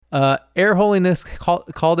Air Holiness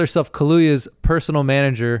called herself Kaluuya's personal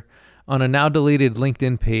manager on a now deleted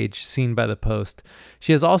LinkedIn page seen by the Post.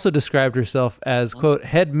 She has also described herself as, quote,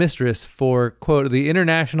 head mistress for, quote, the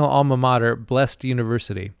international alma mater, Blessed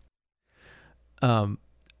University.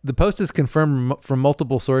 The Post has confirmed from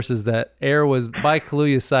multiple sources that Air was by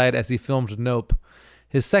Kaluuya's side as he filmed Nope,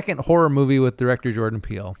 his second horror movie with director Jordan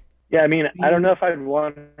Peele. Yeah, I mean, I don't know if I'd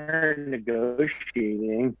want her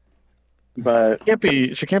negotiating, but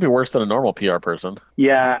she can't be worse than a normal PR person.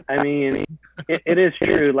 Yeah, I mean, it is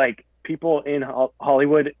true. Like, people in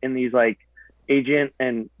Hollywood in these like agent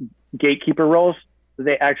and gatekeeper roles,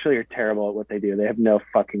 they actually are terrible at what they do. They have no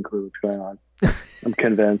fucking clue what's going on. I'm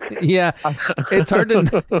convinced. Yeah, it's hard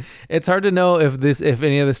to know if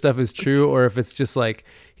any of this stuff is true or if it's just like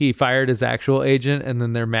he fired his actual agent and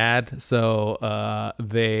then they're mad, so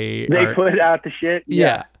they put out the shit.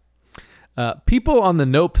 Yeah. People on the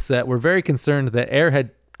Nope set were very concerned that Air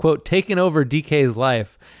had, quote, taken over DK's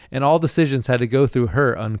life and all decisions had to go through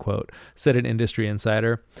her, unquote, said an industry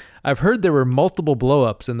insider. I've heard there were multiple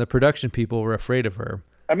blowups and the production people were afraid of her.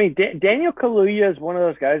 I mean, Daniel Kaluuya is one of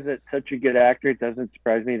those guys that's such a good actor. It doesn't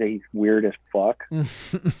surprise me that he's weird as fuck.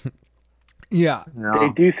 Yeah. No.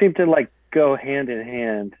 They do seem to like go hand in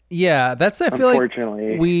hand. Yeah, I feel like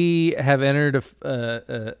we have entered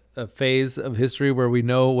a phase of history where we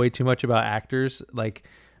know way too much about actors. Like,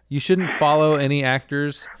 you shouldn't follow any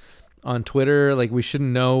actors on Twitter. Like, we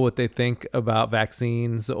shouldn't know what they think about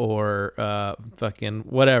vaccines or fucking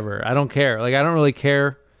whatever. I don't care. Like, I don't really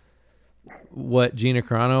care what Gina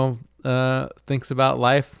Carano thinks about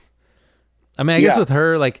life. I mean, I guess with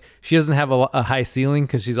her, like, she doesn't have a high ceiling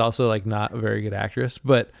because she's also like not a very good actress,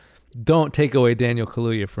 but don't take away Daniel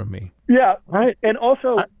Kaluuya from me. Yeah. Right. And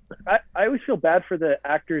also, I always feel bad for the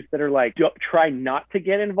actors that are like, try not to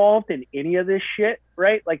get involved in any of this shit,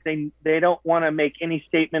 right? Like they don't want to make any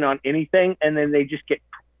statement on anything, and then they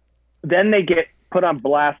get put on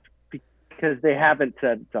blast because they haven't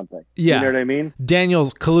said something. Yeah. You know what I mean? Daniel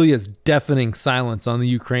Kaluuya's deafening silence on the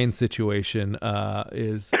Ukraine situation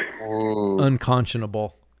is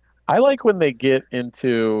unconscionable. I like when they get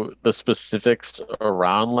into the specifics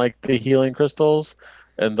around like the healing crystals,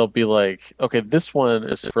 and they'll be like, okay, this one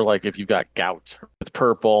is for like if you've got gout. It's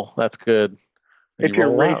purple. That's good. And if your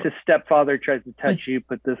racist stepfather tries to touch you,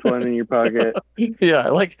 put this one in your pocket. Yeah,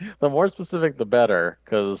 like the more specific, the better,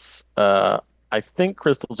 because I think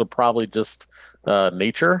crystals are probably just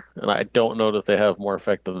nature, and I don't know that they have more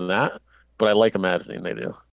effect than that, but I like imagining they do.